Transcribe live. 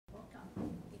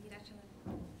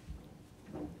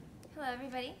Hello,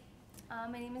 everybody.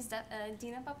 My name is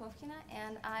Dina Popovkina,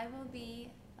 and I will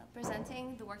be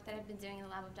presenting the work that I've been doing in the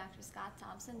lab of Dr. Scott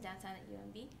Thompson downtown at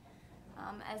UMB.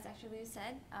 As Dr. Liu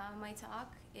said, my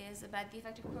talk is about the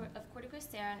effect of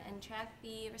corticosterone and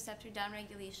trkB receptor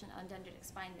downregulation on dendritic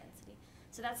spine density.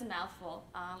 So that's a mouthful.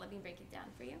 Let me break it down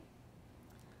for you.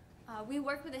 We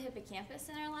work with the hippocampus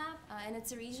in our lab, and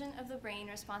it's a region of the brain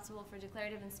responsible for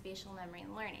declarative and spatial memory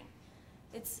and learning.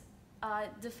 It's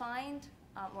defined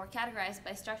or categorized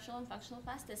by structural and functional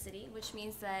plasticity, which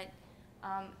means that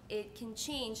it can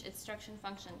change its structure and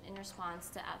function in response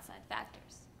to outside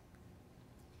factors.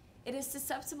 It is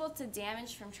susceptible to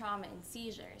damage from trauma and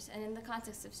seizures, and in the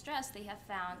context of stress, they have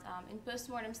found in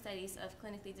postmortem studies of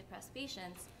clinically depressed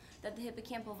patients that the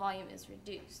hippocampal volume is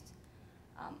reduced.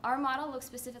 Our model looks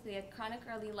specifically at chronic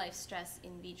early life stress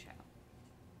in vitro.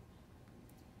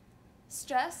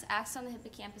 Stress acts on the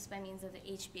hippocampus by means of the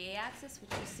HBA axis,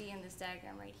 which you see in this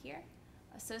diagram right here.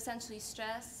 So essentially,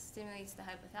 stress stimulates the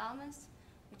hypothalamus,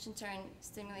 which in turn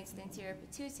stimulates the anterior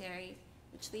pituitary,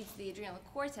 which leads the adrenal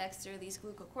cortex to release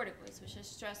glucocorticoids, which are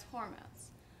stress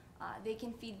hormones. They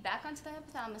can feed back onto the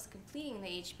hypothalamus, completing the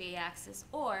HBA axis,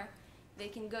 or they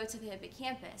can go to the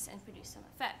hippocampus and produce some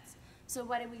effects. So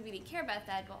why do we really care about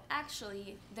that? Well,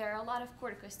 actually, there are a lot of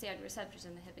corticosteroid receptors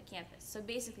in the hippocampus. So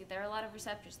basically, there are a lot of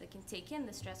receptors that can take in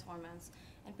the stress hormones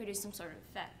and produce some sort of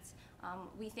effects.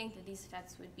 We think that these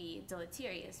effects would be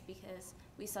deleterious because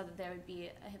we saw that there would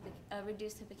be a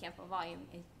reduced hippocampal volume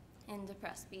in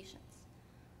depressed patients.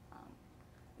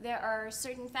 There are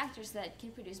certain factors that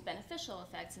can produce beneficial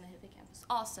effects in the hippocampus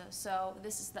also. So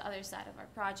this is the other side of our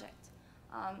project.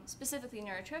 Specifically,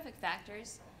 neurotrophic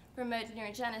factors promote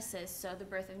neurogenesis, so the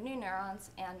birth of new neurons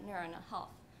and neuronal health.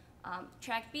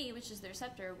 trkB, which is the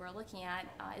receptor we're looking at,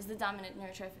 is the dominant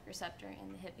neurotrophic receptor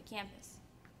in the hippocampus.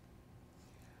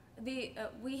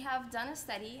 We have done a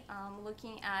study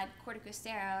looking at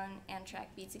corticosterone and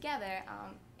trkB together,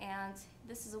 and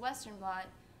this is a Western blot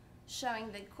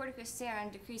showing that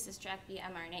corticosterone decreases trkB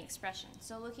mRNA expression.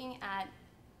 So looking at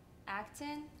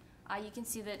actin, you can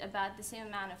see that about the same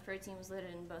amount of protein was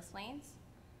loaded in both lanes.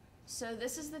 So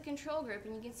this is the control group,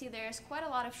 and you can see there's quite a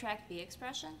lot of trkB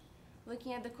expression.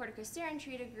 Looking at the corticosterone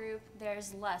treated group,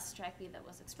 there's less trkB that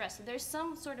was expressed. So there's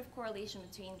some sort of correlation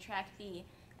between trkB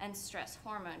and stress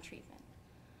hormone treatment.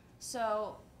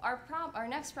 So our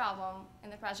next problem in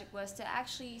the project was to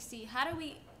actually see how do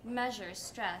we measure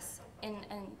stress in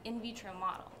an in vitro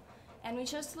model. And we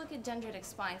chose to look at dendritic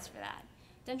spines for that.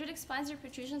 Dendritic spines are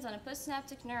protrusions on a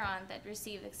postsynaptic neuron that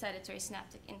receive excitatory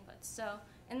synaptic inputs. So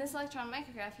in this electron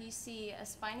micrograph, you see a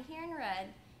spine here in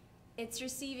red. It's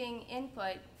receiving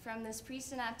input from this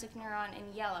presynaptic neuron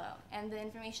in yellow, and the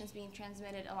information is being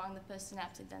transmitted along the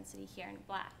postsynaptic density here in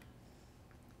black.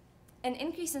 An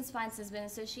increase in spines has been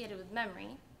associated with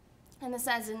memory, and the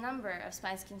size and number of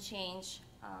spines can change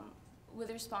as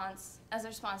a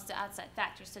response to outside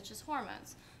factors such as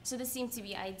hormones. So this seemed to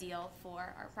be ideal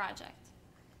for our project.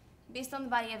 Based on the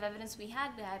body of evidence we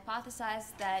had, we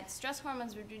hypothesized that stress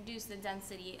hormones would reduce the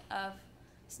density of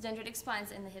dendritic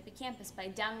spines in the hippocampus by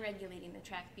downregulating the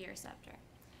trkB receptor.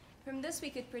 From this, we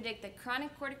could predict that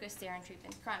chronic corticosterone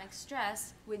treatment, chronic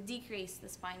stress, would decrease the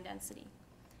spine density.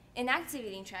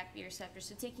 Inactivating trkB receptors,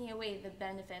 so taking away the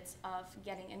benefits of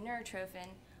getting a neurotrophin,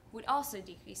 would also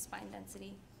decrease spine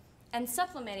density. And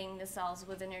supplementing the cells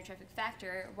with a neurotrophic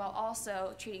factor while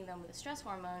also treating them with a stress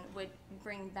hormone would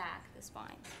bring back the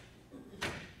spine.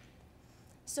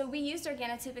 So we used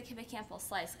organotypic hippocampal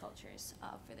slice cultures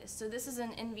for this. So this is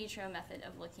an in vitro method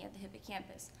of looking at the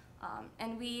hippocampus.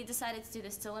 And we decided to do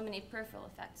this to eliminate peripheral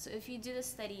effects. So if you do this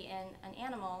study in an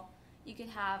animal, you could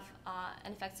have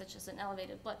an effect such as an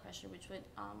elevated blood pressure, which would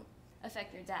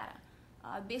affect your data.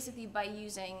 Basically, by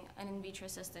using an in vitro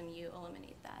system, you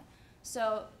eliminate that.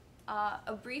 So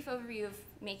a brief overview of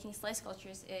making slice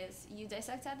cultures is you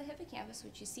dissect out the hippocampus,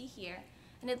 which you see here,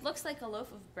 and it looks like a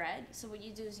loaf of bread. So what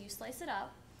you do is you slice it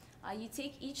up. You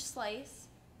take each slice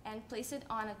and place it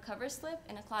on a cover slip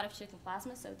in a clot of chicken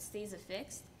plasma so it stays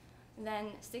affixed. And then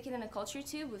stick it in a culture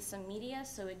tube with some media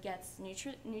so it gets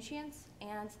nutrients,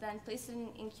 and then place it in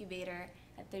an incubator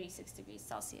at 36 degrees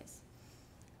Celsius.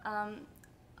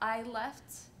 I left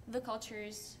the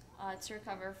cultures to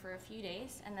recover for a few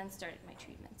days and then started my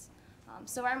treatments.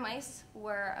 So our mice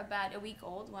were about a week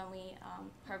old when we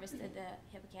harvested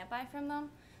the hippocampi from them.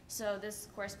 So this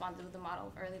corresponded with the model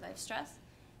of early life stress.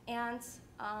 And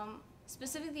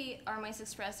specifically, our mice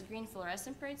expressed a green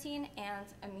fluorescent protein and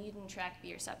a mutant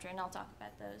trkB receptor, and I'll talk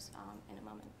about those in a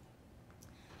moment.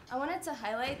 I wanted to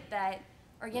highlight that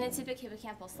organotypic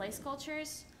hippocampal slice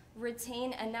cultures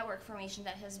retain a network formation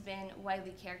that has been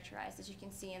widely characterized, as you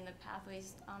can see in the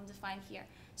pathways defined here.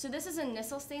 So this is a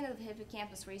Nissl stain of the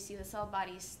hippocampus where you see the cell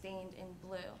body stained in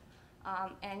blue.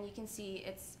 And you can see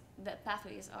the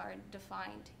pathways are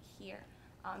defined here.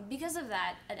 Because of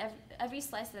that, at every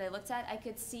slice that I looked at, I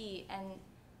could see and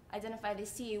identify the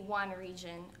CA1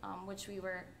 region, which we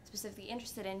were specifically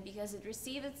interested in because it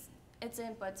received its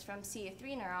inputs from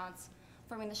CA3 neurons,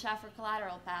 forming the Schaffer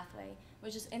collateral pathway,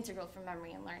 which is integral for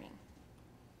memory and learning.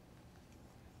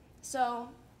 So,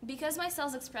 because my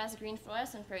cells express green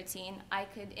fluorescent protein, I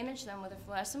could image them with a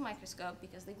fluorescent microscope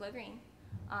because they glow green.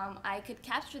 I could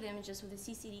capture the images with a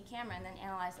CCD camera and then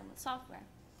analyze them with software.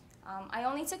 I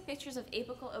only took pictures of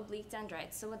apical oblique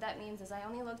dendrites. So what that means is I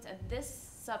only looked at this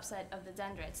subset of the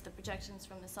dendrites, the projections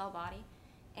from the cell body,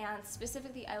 and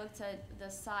specifically I looked at the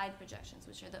side projections,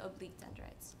 which are the oblique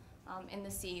dendrites in the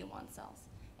CA1 cells.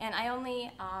 And I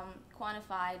only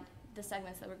quantified the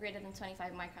segments that were greater than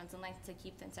 25 microns in length to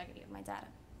keep the integrity of my data.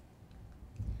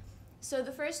 So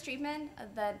the first treatment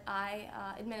that I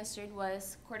administered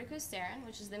was corticosterone,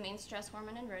 which is the main stress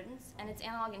hormone in rodents, and its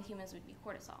analog in humans would be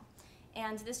cortisol.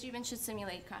 And this treatment should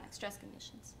simulate chronic stress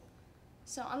conditions.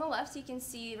 So on the left, you can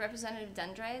see representative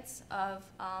dendrites of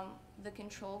the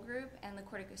control group and the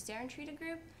corticosterone treated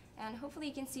group. And hopefully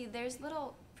you can see there's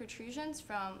little protrusions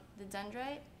from the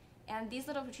dendrite, and these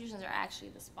little protrusions are actually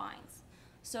the spines.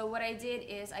 So what I did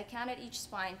is I counted each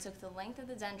spine, took the length of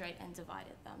the dendrite, and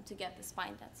divided them to get the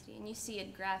spine density. And you see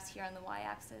it graphs here on the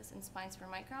y-axis in spines per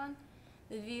micron.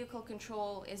 The vehicle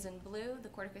control is in blue, the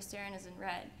corticosterone is in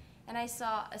red. And I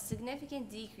saw a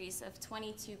significant decrease of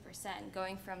 22%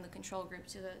 going from the control group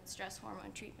to the stress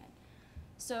hormone treatment.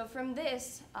 So from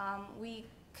this, we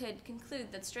could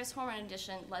conclude that stress hormone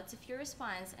addition led to fewer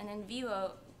spines and in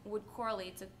vivo would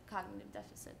correlate to cognitive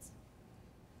deficits.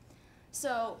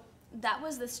 So that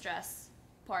was the stress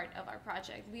part of our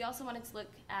project. We also wanted to look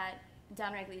at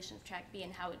downregulation of trkB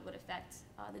and how it would affect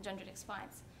the dendritic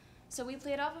spines. So we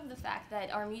played off of the fact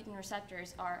that our mutant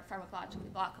receptors are pharmacologically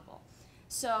blockable.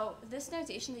 So this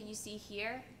notation that you see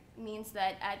here means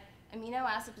that at amino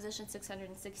acid position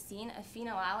 616, a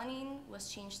phenylalanine was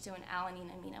changed to an alanine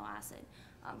amino acid.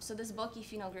 So this bulky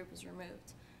phenyl group is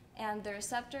removed. And the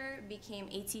receptor became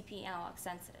ATP analog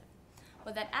sensitive.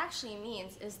 What that actually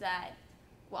means is that,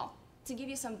 well, to give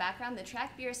you some background, the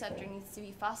trkB receptor needs to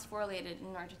be phosphorylated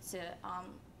in order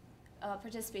to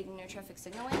participate in neurotrophic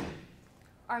signaling.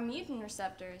 Our mutant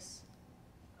receptors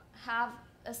have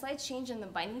a slight change in the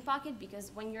binding pocket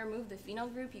because when you remove the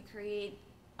phenyl group, you create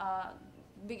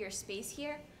bigger space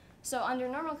here. So under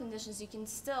normal conditions, you can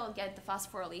still get the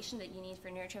phosphorylation that you need for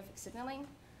neurotrophic signaling.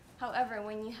 However,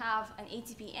 when you have an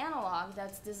ATP analog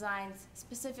that's designed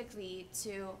specifically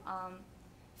to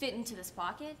fit into this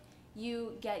pocket,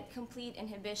 you get complete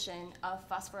inhibition of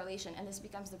phosphorylation, and this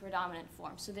becomes the predominant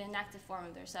form. So the inactive form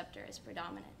of the receptor is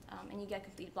predominant, and you get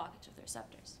complete blockage of the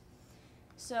receptors.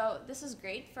 So this is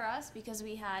great for us because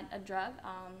we had a drug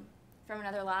from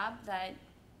another lab that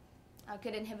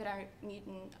could inhibit our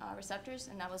mutant receptors,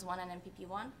 and that was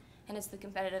 1N-MPP1, and it's the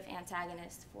competitive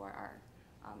antagonist for our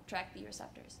trkB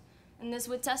receptors. And this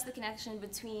would test the connection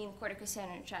between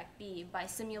corticosterone and trkB by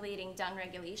simulating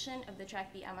downregulation of the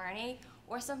trkB mRNA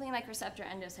or something like receptor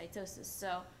endocytosis.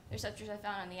 So the receptors are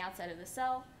found on the outside of the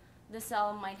cell. The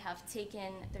cell might have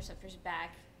taken the receptors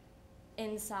back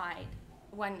inside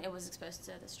when it was exposed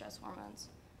to the stress hormones.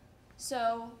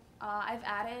 So I've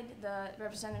added the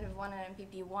representative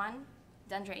 1N-MPP1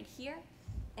 dendrite here,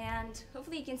 and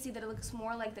hopefully you can see that it looks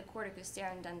more like the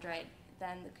corticosterone dendrite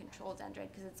than the control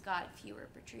dendrite because it's got fewer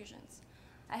protrusions.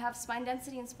 I have spine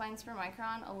density and spines per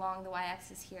micron along the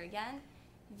y-axis here again.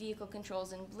 Vehicle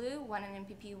controls in blue,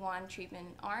 1N-MPP1 treatment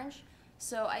in orange.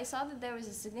 So I saw that there was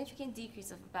a significant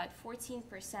decrease of about 14%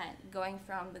 going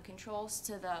from the controls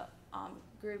to the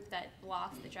group that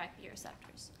blocked the trkB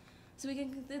receptors. So we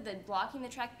can conclude that blocking the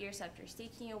trkB receptors,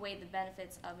 taking away the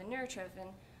benefits of a neurotrophin,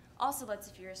 also led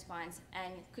to fewer spines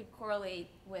and could correlate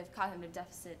with cognitive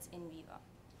deficits in vivo.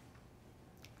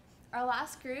 Our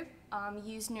last group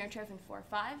used neurotrophin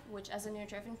 4/5, which as a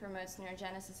neurotrophin promotes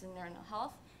neurogenesis and neuronal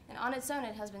health, and on its own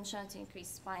it has been shown to increase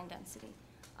spine density.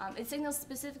 It signals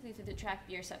specifically through the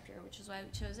trkB receptor, which is why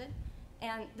we chose it.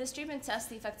 And this treatment tests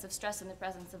the effects of stress in the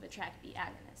presence of a trkB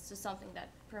agonist, so something that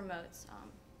promotes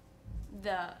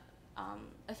the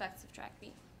effects of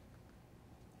trkB.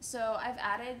 So I've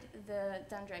added the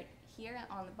dendrite here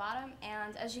on the bottom,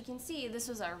 and as you can see, this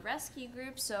was our rescue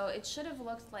group, so it should have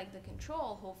looked like the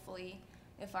control, hopefully,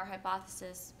 if our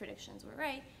hypothesis predictions were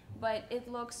right, but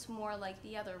it looks more like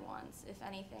the other ones, if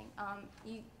anything.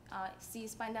 You see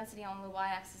spine density on the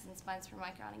y-axis and spines per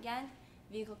micron again.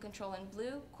 vehicle control in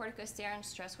blue, corticosterone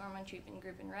stress hormone treatment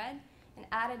group in red, and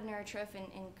added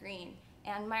neurotrophin in green.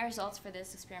 And my results for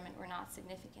this experiment were not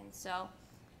significant, so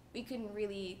we couldn't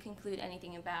really conclude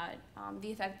anything about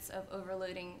the effects of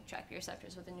overloading TrkB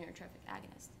receptors with a neurotrophic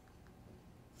agonist.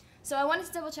 So I wanted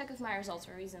to double check if my results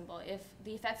were reasonable, if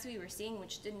the effects we were seeing,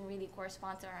 which didn't really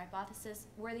correspond to our hypothesis,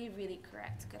 were they really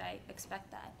correct? Could I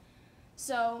expect that?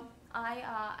 So I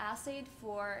assayed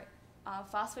for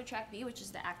phospho-TrkB, which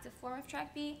is the active form of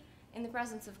TrkB, in the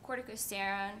presence of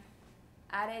corticosterone,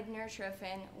 added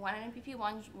neurotrophin,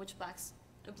 1-ppP1, which blocks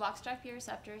TrkB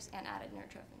receptors, and added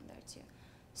neurotrophin there too.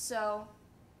 So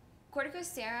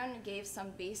corticosterone gave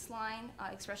some baseline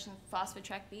expression of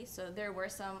phospho-TrkB, so there were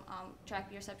some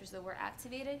TrkB receptors that were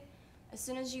activated. As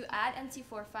soon as you add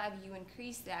NT4/5, you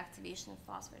increase the activation of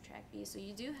phospho-TrkB, so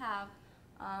you do have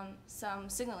some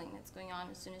signaling that's going on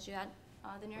as soon as you add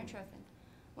the neurotrophin.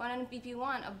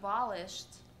 1-ppP1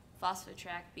 abolished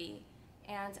phospho-TrkB,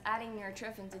 and adding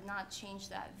neurotrophin did not change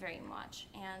that very much.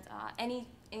 And any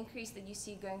increase that you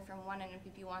see going from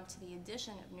 1-ppP1 to the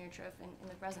addition of neurotrophin in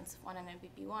the presence of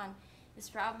 1-ppP1 is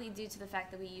probably due to the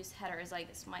fact that we used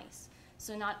heterozygous mice.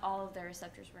 So not all of their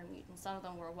receptors were mutant. Some of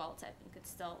them were wild-type and could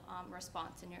still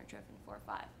respond to neurotrophin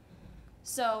 4/5.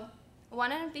 So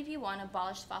 1-ppP1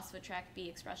 abolished phospho-TrkB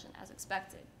expression as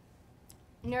expected.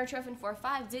 Neurotrophin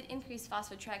 4/5 did increase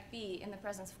phospho-TrkB in the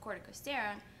presence of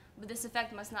corticosterone, but this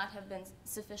effect must not have been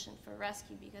sufficient for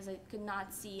rescue because I could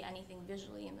not see anything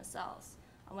visually in the cells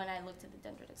when I looked at the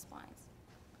dendritic spines.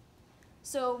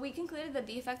 So we concluded that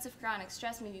the effects of chronic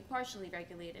stress may be partially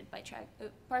mediated by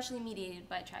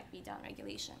TrkB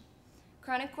downregulation.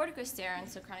 Chronic corticosterone,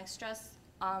 so chronic stress,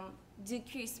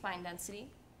 decreased spine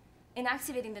density.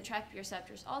 Inactivating the TrkB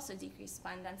receptors also decreased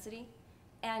spine density,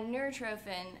 and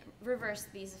neurotrophin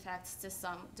reversed these effects to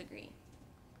some degree.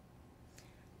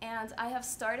 And I have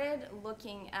started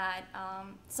looking at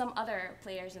some other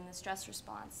players in the stress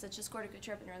response, such as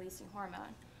corticotropin-releasing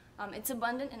hormone. It's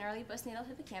abundant in early postnatal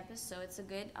hippocampus, so it's a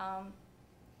good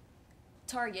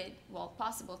target, well,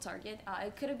 possible target.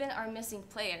 It could have been our missing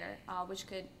player, which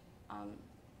could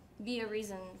be a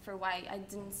reason for why I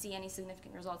didn't see any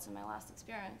significant results in my last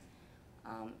experiment.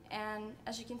 And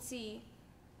as you can see,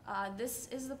 this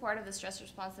is the part of the stress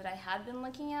response that I had been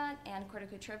looking at, and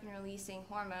corticotropin-releasing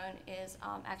hormone is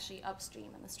actually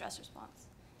upstream in the stress response.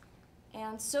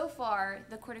 And so far,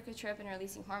 the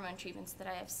corticotropin-releasing hormone treatments that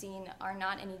I have seen are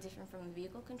not any different from the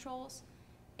vehicle controls.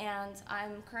 And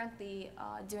I'm currently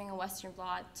doing a Western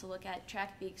blot to look at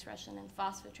TrkB expression and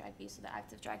phospho-TrkB, so the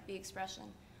active TrkB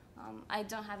expression. I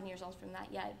don't have any results from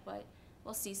that yet, but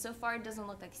we'll see. So far, it doesn't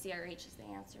look like CRH is the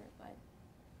answer, but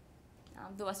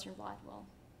the Western blot will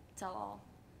tell all.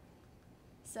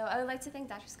 So I would like to thank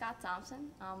Dr. Scott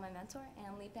Thompson, my mentor,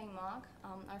 and Li Peng Mog,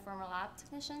 our former lab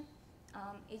technician,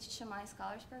 HHMI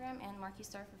Scholars Program, and Marquis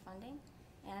Star for funding,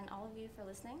 and all of you for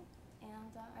listening.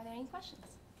 And are there any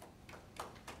questions?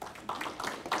 So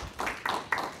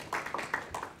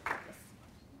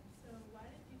why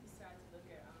did you decide to look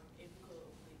at apical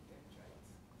oblique dendrites?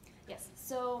 Yes,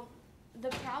 so the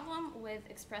problem with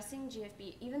expressing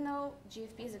GFB, even though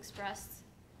GFB is expressed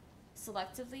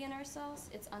selectively in our cells,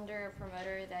 it's under a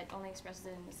promoter that only expresses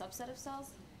it in a subset of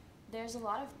cells, there's a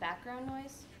lot of background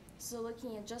noise. So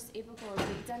looking at just apical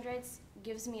oblique dendrites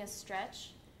gives me a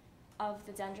stretch of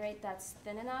the dendrite that's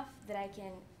thin enough that I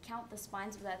can count the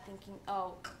spines without thinking,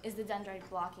 oh, is the dendrite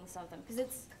blocking some of them?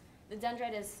 Because the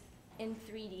dendrite is in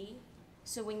 3D,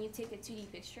 so when you take a 2D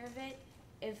picture of it,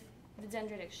 if the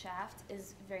dendritic shaft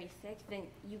is very thick, then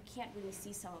you can't really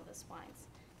see some of the spines.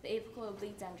 The apical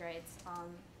oblique dendrites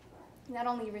not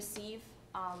only receive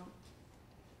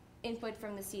input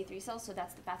from the C3 cells, so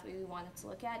that's the pathway we wanted to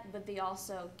look at, but they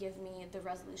also give me the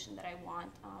resolution that I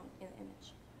want in the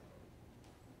image.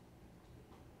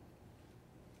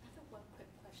 I have one quick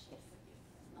question for you.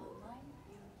 Why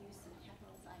you use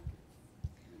heterozygous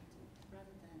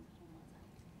rather than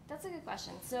homozygous? That's a good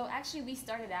question. So actually, we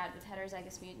started out with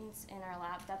heterozygous mutants in our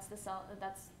lab. That's the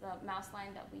mouse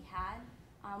line that we had.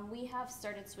 We have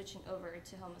started switching over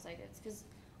to homozygotes because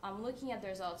looking at the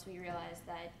results, we realized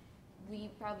that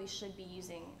we probably should be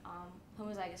using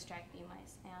homozygous TrkB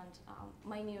mice, and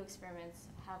my new experiments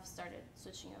have started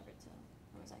switching over to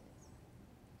homozygotes.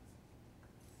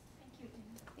 Thank you,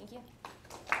 Dina. Thank you.